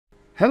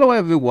Hello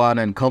everyone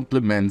and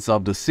compliments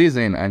of the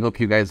season. I hope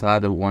you guys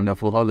had a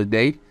wonderful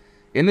holiday.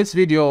 In this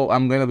video,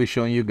 I'm going to be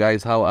showing you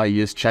guys how I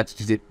use Chat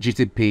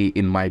GTP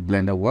in my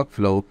Blender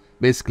workflow.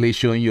 Basically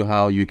showing you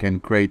how you can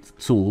create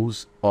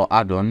tools or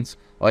add-ons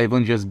or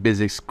even just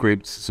basic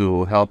scripts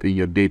to help in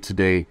your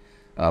day-to-day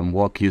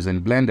work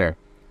using Blender.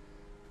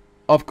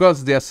 Of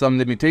course, there are some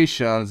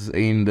limitations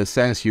in the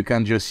sense you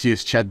can't just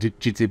use Chat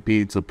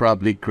GTP to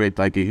probably create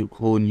like a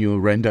whole new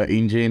render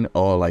engine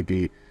or like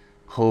a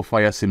whole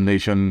fire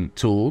simulation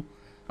tool.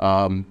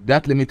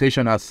 That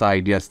limitation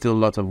aside, there are still a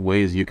lot of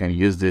ways you can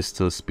use this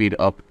to speed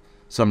up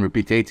some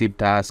repetitive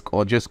tasks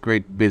or just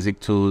create basic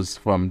tools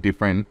from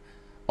different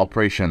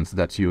operations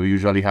that you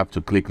usually have to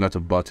click lots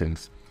of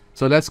buttons.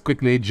 So let's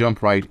quickly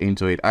jump right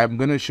into it. I'm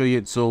going to show you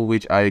a tool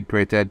which I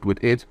created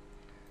with it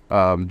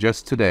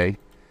just today.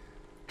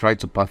 Try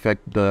to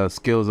perfect the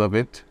skills of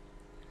it.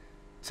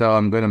 So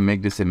I'm going to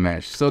make this a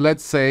mesh. So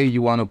let's say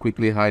you want to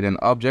quickly hide an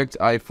object.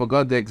 I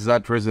forgot the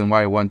exact reason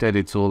why I wanted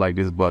a tool like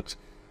this, but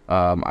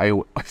I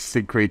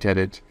still created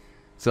it.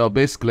 So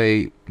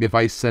basically, if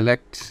I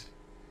select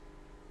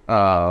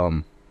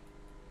a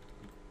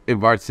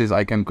vertex,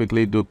 I can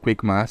quickly do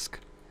quick mask.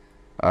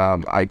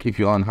 If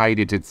you unhide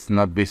it, it's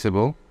not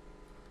visible.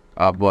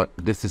 But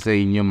this is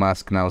a new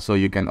mask now, so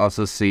you can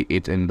also see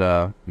it in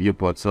the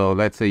viewport. So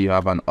let's say you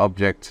have an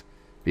object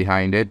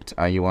behind it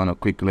and you want to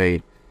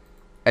quickly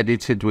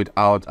edit it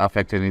without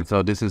affecting it.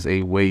 So this is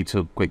a way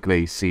to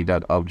quickly see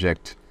that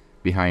object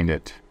behind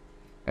it,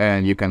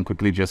 and you can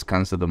quickly just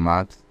cancel the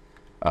mask.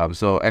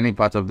 So any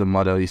part of the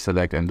model you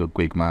select and do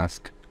quick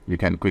mask, you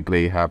can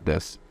quickly have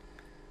this.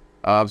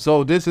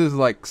 So this is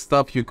like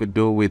stuff you could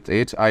do with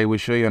it. I will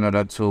show you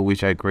another tool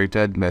which I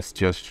created. Let's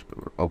just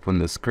open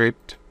the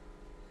script.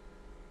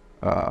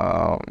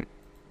 Where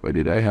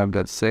did I have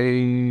that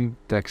save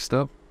text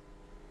up?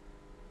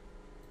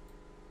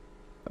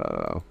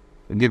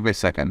 Give me a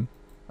second.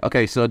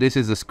 Okay, so this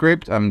is the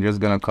script. I'm just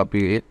gonna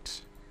copy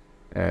it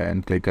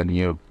and click on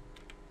new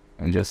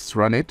and just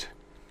run it.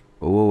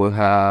 We will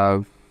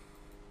have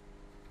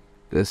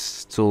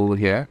this tool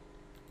here.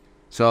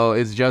 So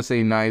it's just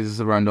a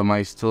nice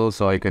randomized tool,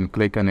 so I can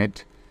click on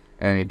it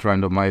and it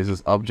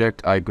randomizes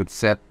object. I could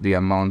set the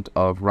amount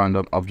of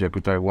random object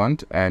which I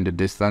want and the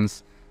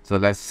distance. So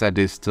let's set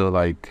this to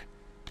like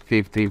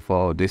 50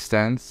 for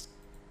distance,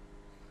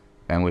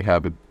 and we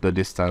have the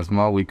distance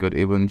more. We could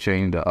even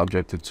change the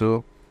object to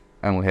 2,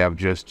 and we have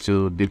just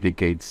 2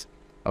 duplicates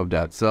of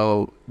that.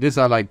 So these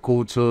are like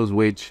cool tools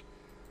which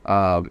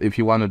if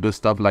you want to do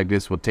stuff like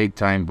this will take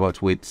time,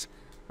 but with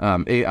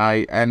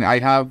AI, and I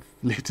have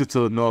little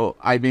to know,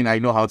 I mean, I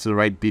know how to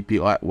write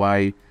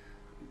BPY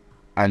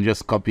and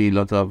just copy a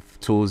lot of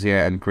tools here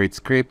and create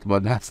script,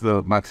 but that's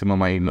the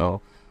maximum I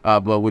know.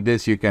 But with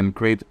this you can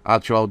create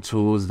actual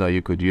tools that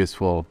you could use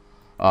for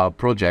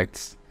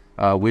projects,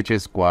 which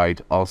is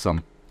quite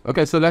awesome.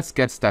 Okay, so let's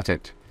get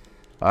started.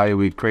 I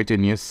will create a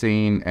new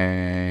scene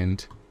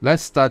and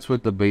let's start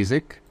with the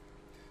basic.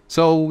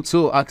 So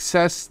to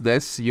access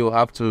this, you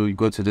have to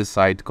go to this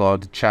site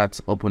called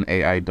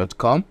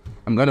chatopenai.com.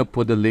 I'm going to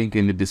put the link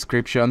in the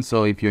description,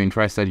 so if you're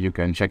interested, you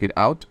can check it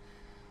out.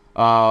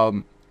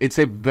 It's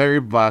a very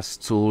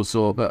vast tool,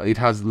 so it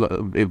has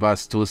a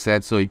vast tool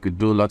set, so you could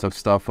do a lot of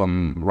stuff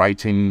from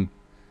writing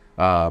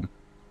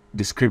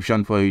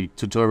description for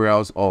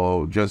tutorials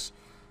or just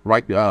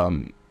write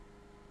doing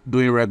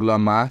regular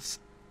math.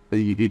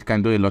 It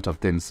can do a lot of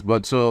things.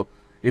 But so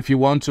if you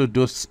want to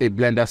do a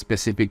Blender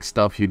specific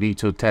stuff, you need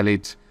to tell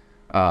it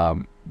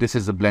this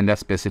is the Blender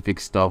specific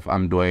stuff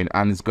I'm doing,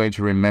 and it's going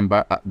to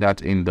remember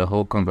that in the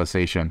whole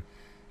conversation.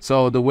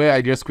 So the way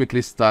I just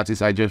quickly start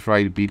is I just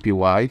write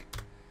BPY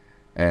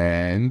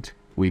and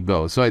we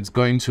go. So it's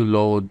going to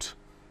load.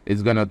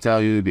 It's going to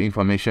tell you the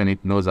information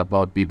it knows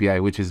about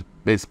BPI, which is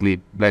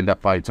basically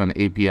Blender Python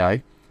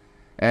API.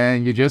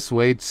 And you just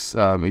wait.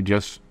 It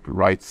just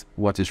writes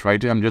what it's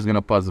writing. I'm just going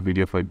to pause the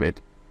video for a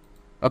bit.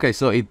 Okay,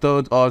 so it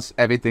told us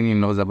everything it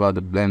knows about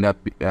the Blender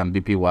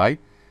BPY.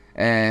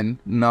 And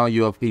now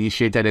you have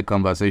initiated a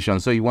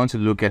conversation. So you want to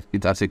look at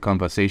it as a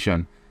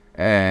conversation.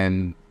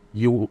 And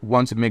you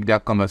want to make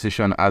that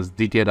conversation as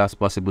detailed as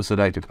possible so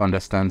that it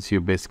understands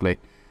you basically.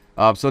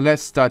 So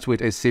let's start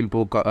with a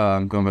simple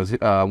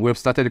conversation. We've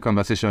started the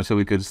conversation, so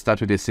we could start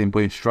with a simple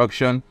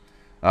instruction.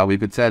 We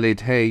could tell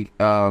it, hey,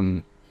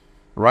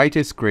 write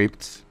a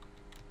script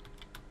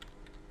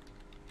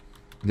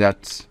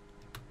that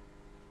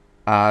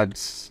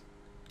adds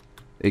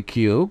a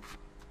cube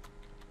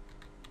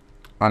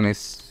on a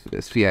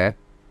sphere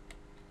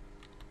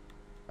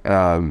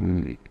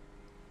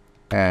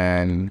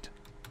and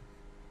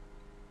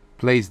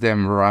place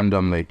them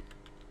randomly.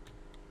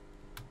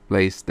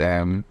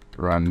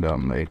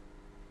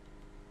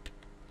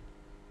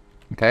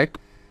 Okay,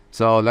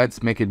 so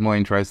let's make it more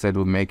interesting.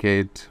 We'll make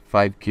it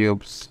 5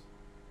 cubes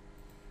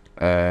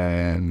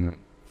and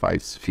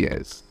 5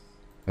 spheres.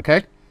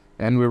 Okay,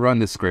 and we run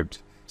the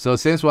script. So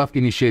since we have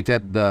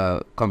initiated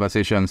the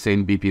conversation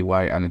saying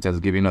BPY and it has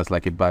given us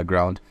like a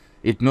background,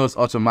 it knows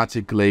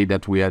automatically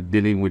that we are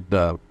dealing with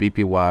the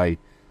BPY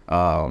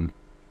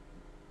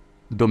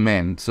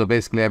domain. So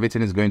basically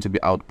everything is going to be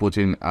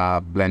outputting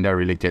Blender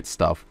related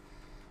stuff.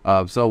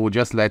 So we'll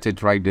just let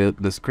it write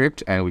the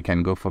script and we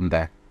can go from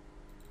there.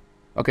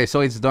 Okay,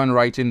 so it's done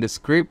writing the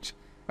script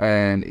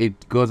and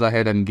it goes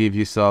ahead and give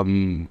you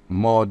some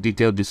more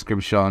detailed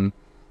description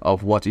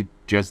of what it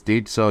just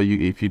did. So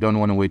if you don't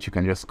want to wait, you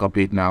can just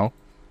copy it now.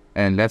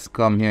 And let's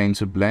come here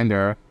into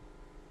Blender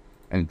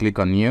and click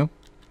on new.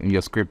 In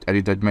your script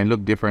editor, it may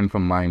look different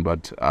from mine,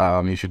 but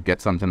you should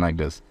get something like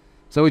this.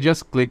 So we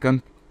just click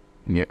on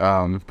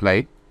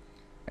play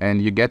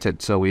and you get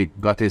it. So we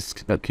got this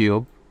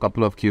cube,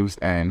 couple of cubes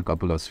and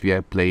couple of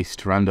sphere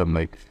placed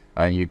randomly,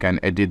 and you can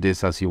edit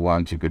this as you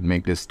want. You could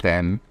make this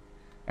 10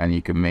 and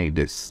you can make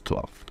this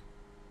 12,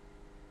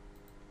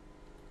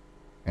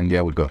 and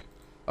there we go.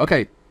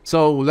 Okay,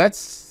 so let's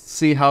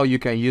see how you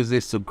can use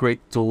this to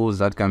create tools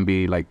that can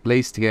be like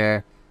placed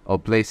here or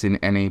placed in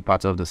any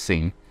part of the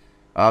scene.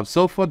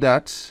 So for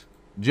that,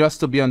 just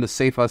to be on the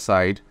safer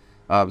side,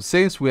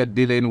 since we are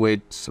dealing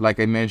with, like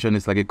I mentioned,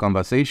 it's like a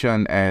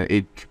conversation and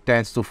it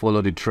tends to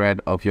follow the thread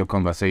of your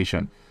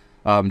conversation.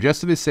 Just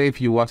to be safe,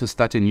 you want to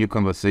start a new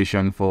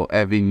conversation for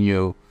every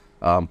new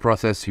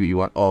process you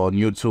want or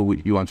new tool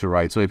you want to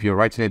write. So if you're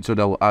writing a tool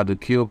that will add a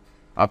cube,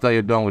 after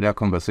you're done with that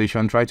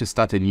conversation, try to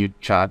start a new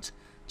chat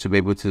to be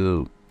able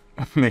to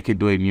make it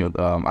do a new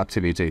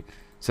activity.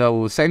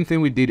 So same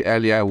thing we did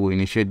earlier, we'll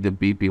initiate the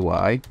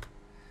BPY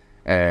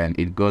and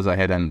it goes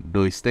ahead and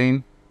do its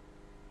thing.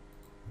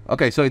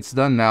 Okay, so it's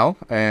done now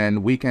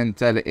and we can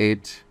tell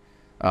it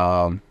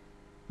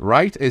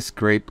write a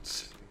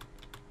script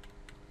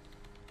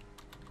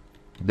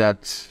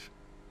that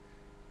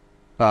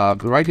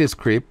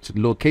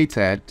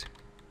located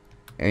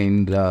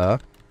in the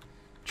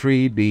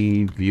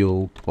 3D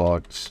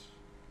viewport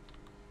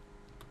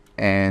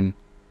and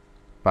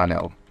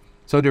panel.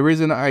 So the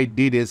reason I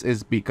did this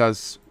is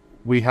because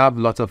we have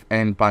lots of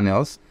end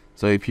panels.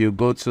 So if you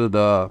go to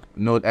the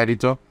node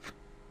editor,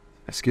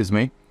 excuse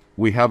me,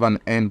 we have an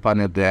end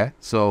panel there.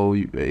 So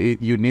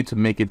you need to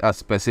make it as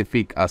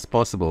specific as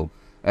possible.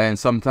 And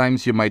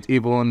sometimes you might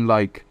even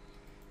like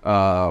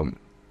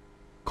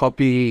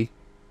copy,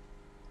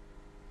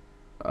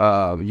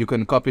 you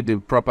can copy the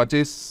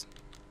properties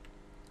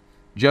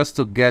just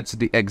to get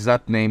the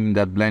exact name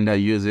that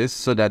Blender uses,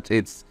 so that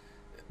it's,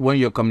 when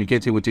you're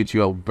communicating with it,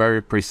 you are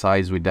very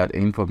precise with that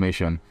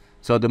information.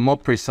 So the more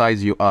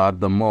precise you are,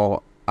 the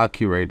more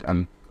accurate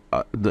and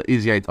the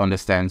easier it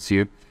understands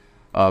you.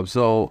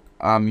 So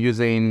I'm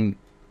using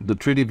the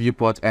 3D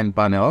viewport end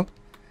panel,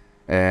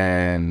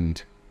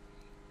 and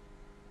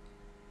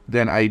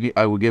then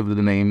I will give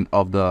the name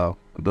of the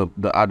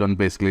add-on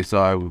basically. So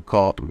I will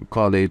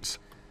call it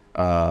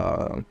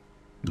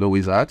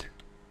Wizard.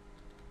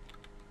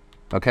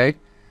 Okay,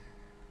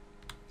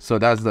 so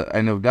that's the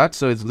end of that.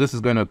 So this is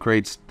going to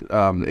create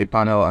a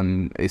panel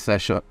and a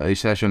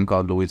session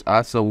called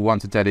Wizard. So we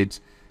want to tell it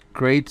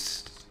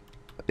create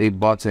a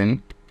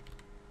button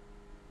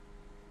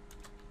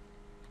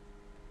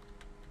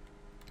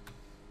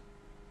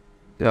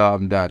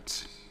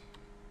that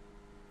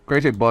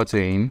create a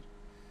button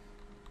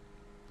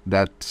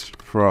that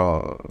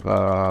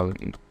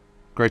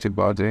create a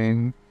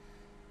button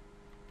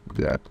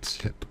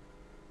that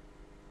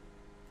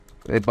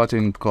a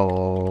button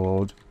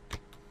called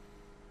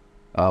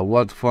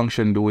what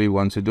function do we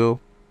want to do?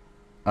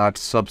 Add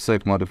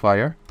subset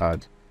modifier,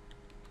 add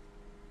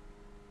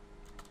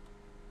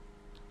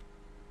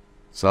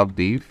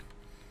subdiv.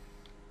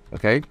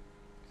 Okay,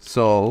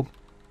 so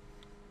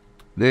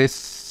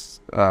this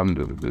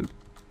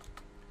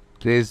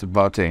this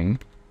button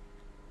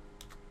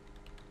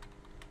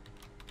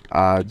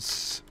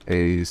adds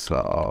a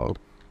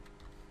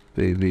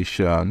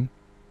subdivision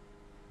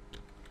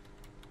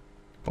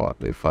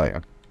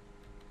modifier.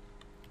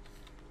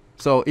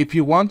 So if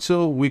you want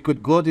to, we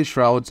could go this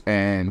route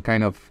and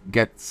kind of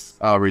get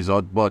our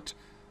result, but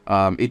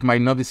it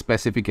might not be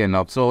specific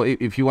enough. So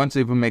if you want to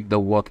even make the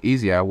work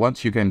easier,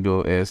 what you can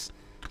do is,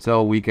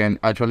 so we can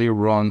actually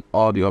run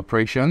all the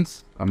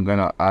operations. I'm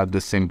gonna add the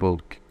simple,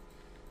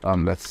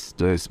 let's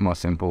do this more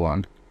simple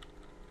one.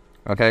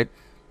 Okay, I'm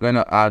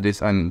gonna add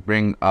this and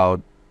bring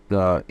out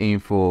the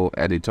info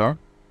editor.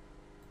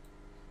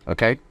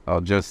 Okay,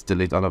 I'll just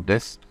delete all of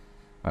this.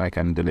 I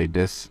can delete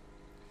this.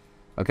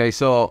 Okay,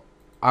 so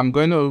I'm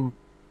going to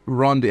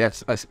run the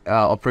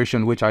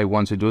operation which I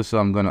want to do. So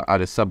I'm going to add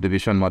a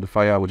subdivision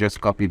modifier. I will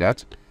just copy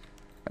that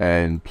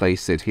and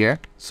place it here.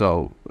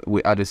 So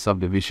we add a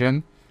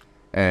subdivision,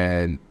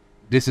 and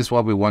this is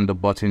what we want the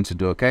button to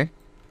do. Okay,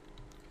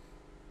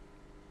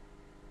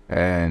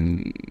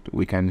 and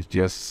we can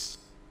just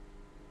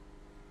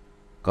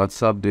cut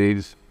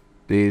subdiv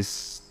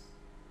this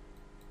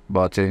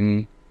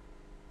button.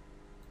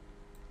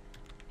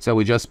 So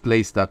we just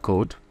place that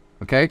code,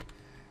 okay,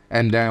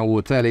 and then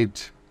we'll tell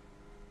it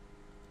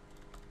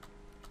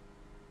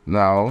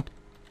now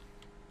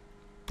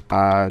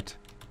add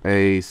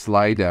a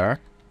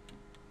slider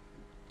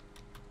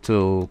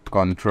to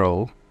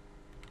control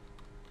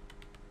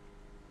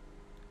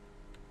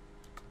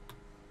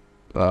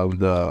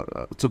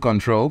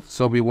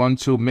So we want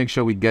to make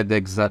sure we get the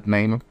exact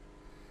name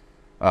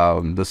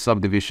the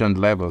subdivision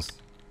levels.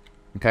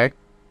 Okay.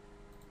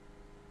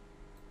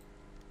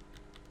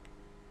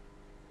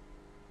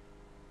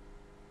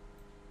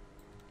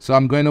 So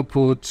I'm going to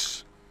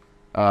put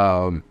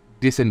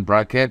this in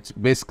brackets,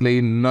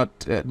 basically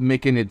not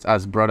making it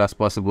as broad as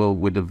possible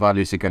with the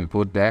values you can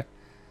put there.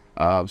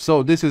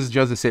 So this is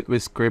just a simple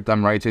script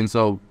I'm writing.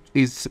 So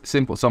it's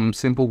simple, some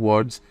simple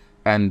words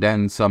and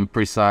then some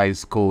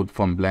precise code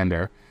from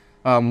Blender.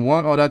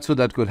 One other tool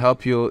that could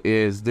help you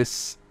is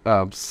this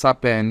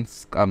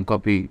Sapiens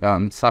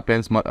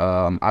Sapiens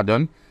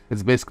add-on.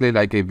 It's basically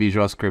like a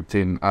visual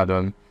scripting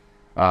add-on.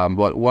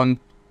 But one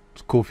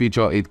cool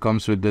feature, it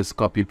comes with this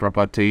copy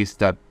properties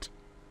that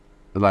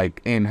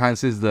like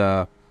enhances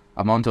the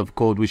amount of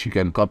code which you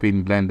can copy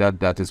in Blender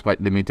that is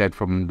quite limited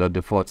from the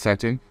default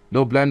setting.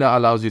 Though Blender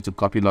allows you to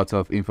copy lots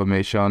of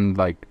information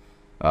like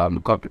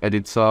copy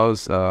edit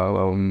cells,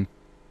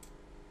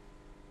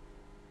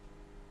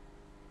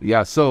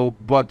 yeah, so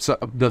but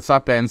the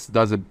Sapiens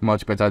does a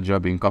much better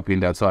job in copying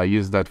that, so I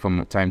use that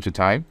from time to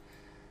time.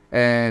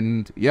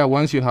 And yeah,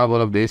 once you have all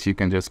of this, you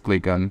can just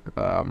click on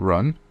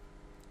run.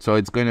 So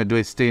it's going to do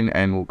its thing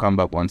and we'll come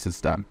back once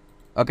it's done.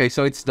 Okay,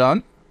 so it's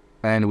done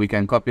and we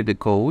can copy the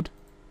code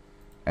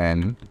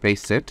and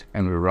paste it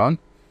and we run.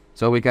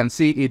 So we can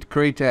see it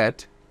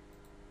created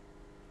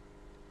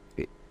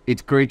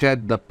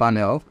the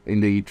panel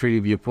in the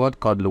 3D viewport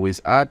called Louis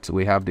Art.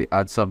 We have the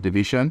art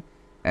subdivision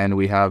and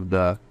we have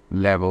the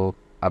level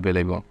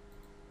available.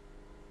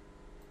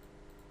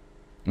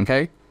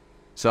 Okay,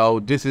 so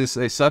this is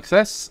a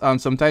success.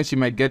 Sometimes you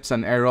might get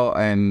an error,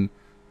 and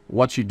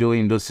what you do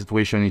in those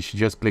situations is you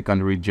just click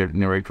on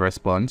regenerate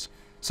response.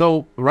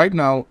 So right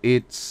now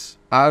it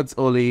adds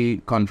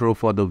only control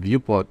for the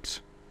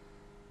viewport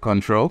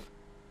control.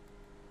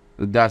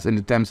 That's in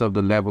the terms of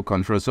the level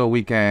control. So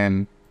we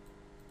can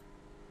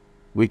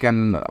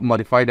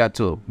modify that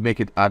to make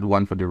it add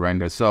one for the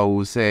render. So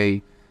we'll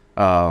say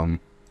add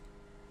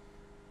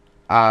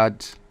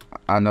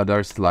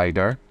another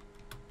slider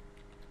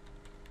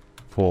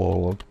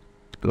for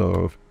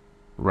the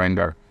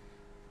render.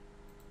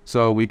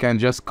 So we can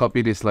just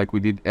copy this like we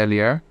did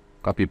earlier,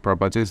 copy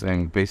properties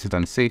and paste it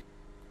and see.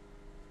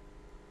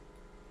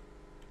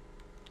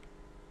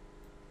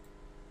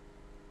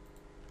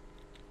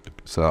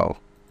 So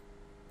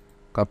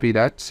copy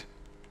that.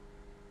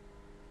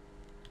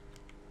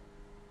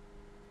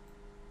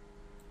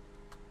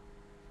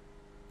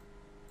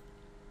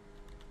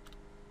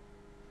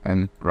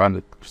 And run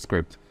the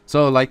script.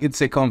 So like it's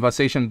a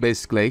conversation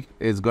basically.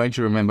 It's going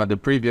to remember the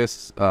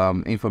previous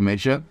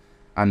information,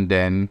 and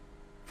then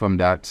from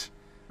that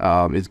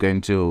it's going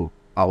to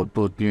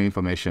output new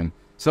information.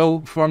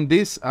 So from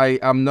this I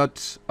am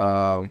not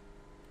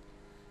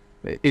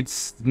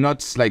it's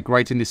not like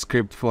writing the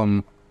script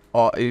from,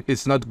 or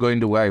it's not going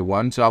the way I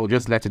want, so I'll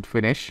just let it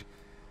finish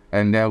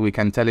and then we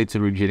can tell it to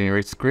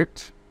regenerate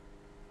script.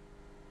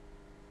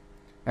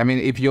 I mean,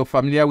 if you're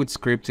familiar with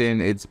scripting,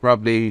 it's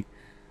probably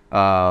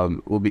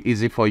will be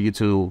easy for you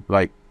to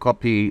like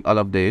copy all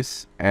of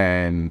this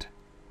and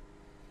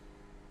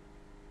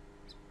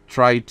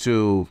try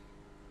to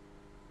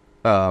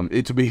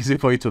it will be easy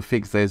for you to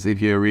fix this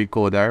if you're a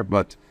recoder,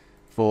 but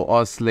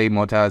for us lay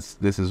mortars,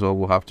 this is what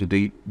we'll have to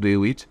deal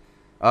with.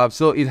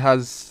 So it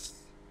has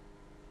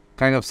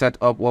kind of set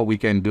up what we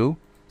can do.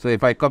 So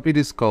if I copy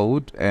this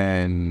code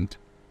and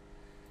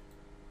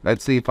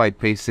let's see if I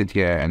paste it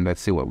here and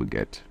let's see what we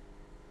get.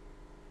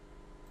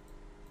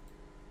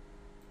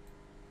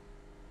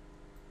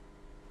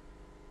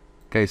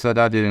 Okay, so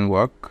that didn't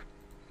work.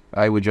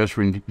 I would just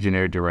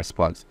regenerate the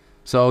response.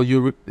 So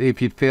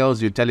if it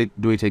fails, you tell it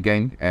do it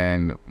again,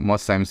 and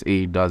most times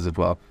it does it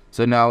well.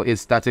 So now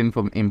it's starting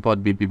from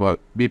import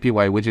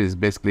BPY, which is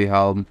basically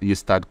how you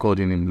start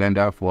coding in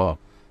Blender for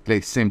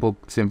like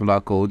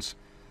simpler codes.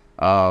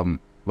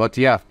 But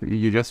yeah,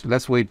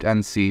 let's wait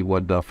and see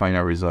what the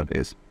final result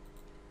is.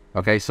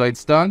 Okay, so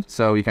it's done.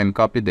 So we can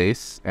copy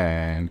this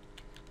and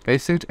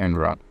paste it and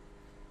run.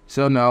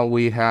 So now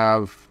we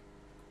have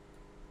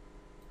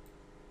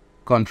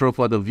control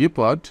for the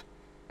viewport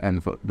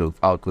and for the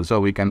output. So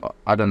we can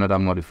add another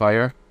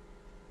modifier.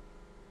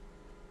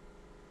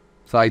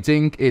 So I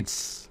think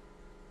it's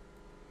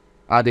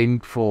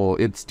adding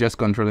it's just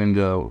controlling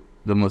the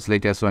most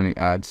latest one it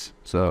adds.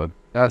 So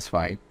that's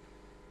fine.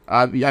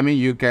 I mean,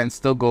 you can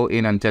still go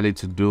in and tell it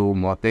to do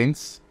more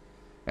things.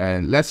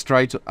 And let's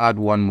try to add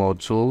one more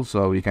tool.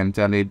 So we can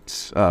tell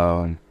it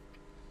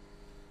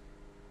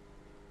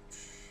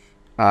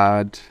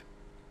add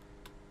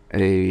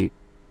a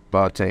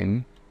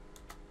button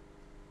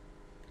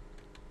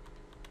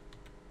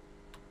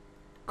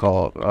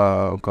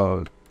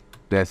called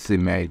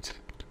decimate.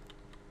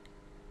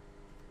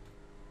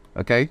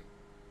 Okay,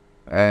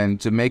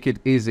 and to make it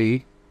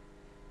easy,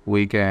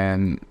 we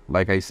can,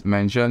 like I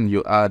mentioned,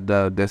 you add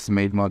the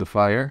decimate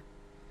modifier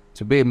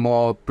to be a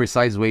more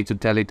precise way to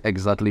tell it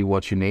exactly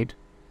what you need.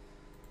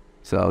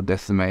 So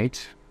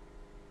decimate,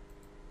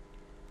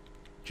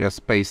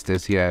 just paste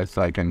this here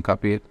so I can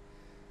copy it,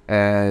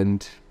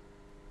 and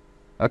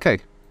okay.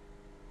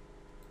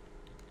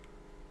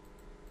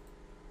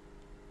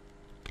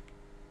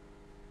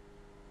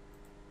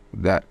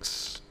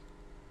 That's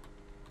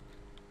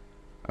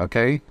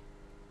okay.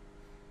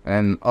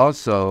 And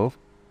also,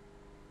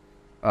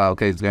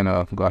 okay, it's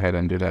gonna go ahead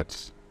and do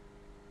that.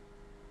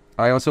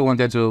 I also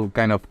wanted to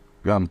kind of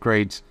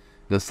create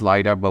the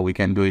slider, but we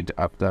can do it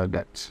after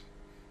that.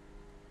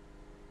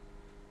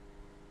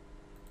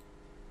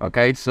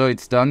 Okay, so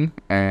it's done,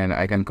 and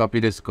I can copy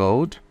this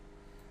code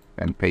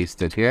and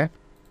paste it here.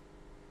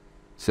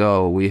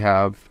 So we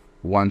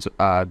want to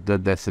add the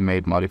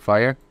decimate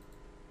modifier.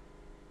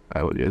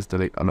 I will just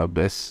delete all of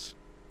this.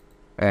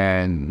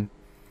 And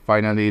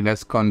finally,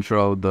 let's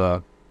control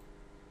the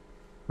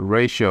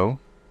ratio.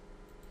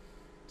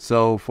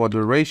 So for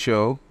the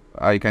ratio,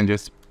 I can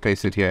just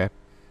paste it here,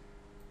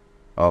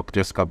 or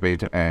just copy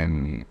it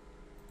and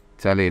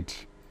tell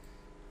it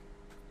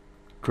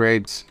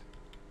create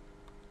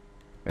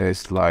a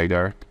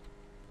slider,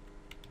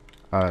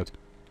 add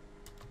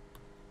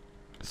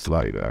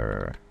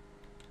slider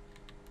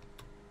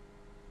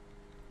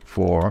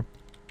for.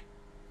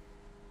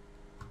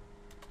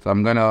 So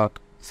I'm gonna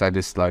set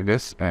this like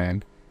this,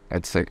 and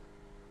let's see.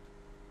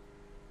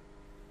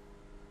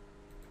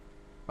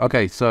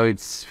 Okay, so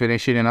it's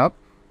finishing it up,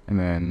 and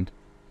then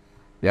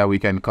yeah, we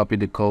can copy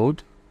the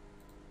code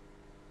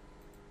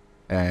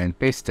and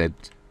paste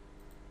it.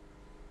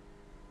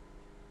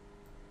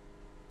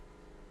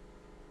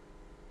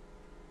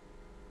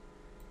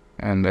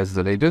 And as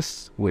the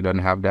latest, we don't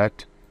have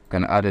that.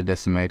 Can add a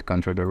decimate,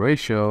 control the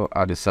ratio,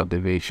 add a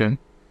subdivision,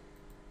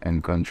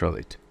 and control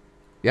it.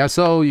 Yeah,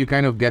 so you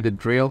kind of get the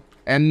drill.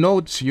 And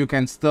note, you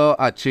can still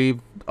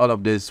achieve all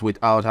of this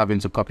without having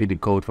to copy the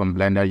code from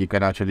Blender. You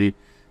can actually,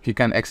 if you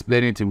can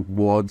explain it in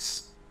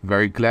words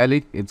very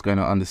clearly, it's going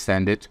to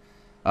understand it.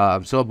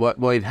 But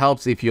it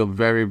helps if you're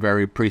very,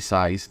 very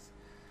precise.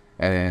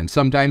 And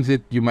sometimes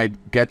you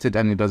might get it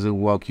and it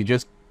doesn't work. You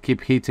just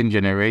keep hitting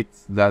generate.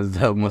 That's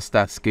the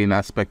multitasking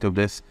aspect of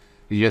this.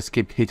 You just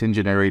keep hitting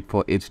generate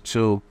for it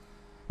to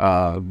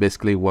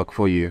basically work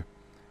for you.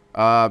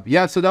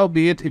 Yeah, so that'll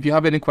be it. If you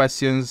have any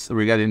questions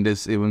regarding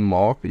this even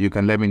more, you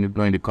can let me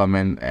know in the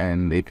comment,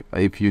 and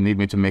if you need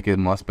me to make a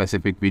more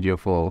specific video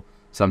for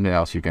something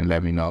else, you can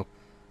let me know.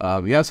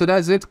 Yeah, so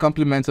that's it.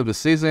 Compliments of the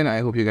season.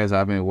 I hope you guys are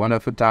having a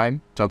wonderful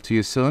time. Talk to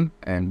you soon,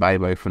 and bye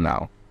bye for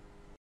now.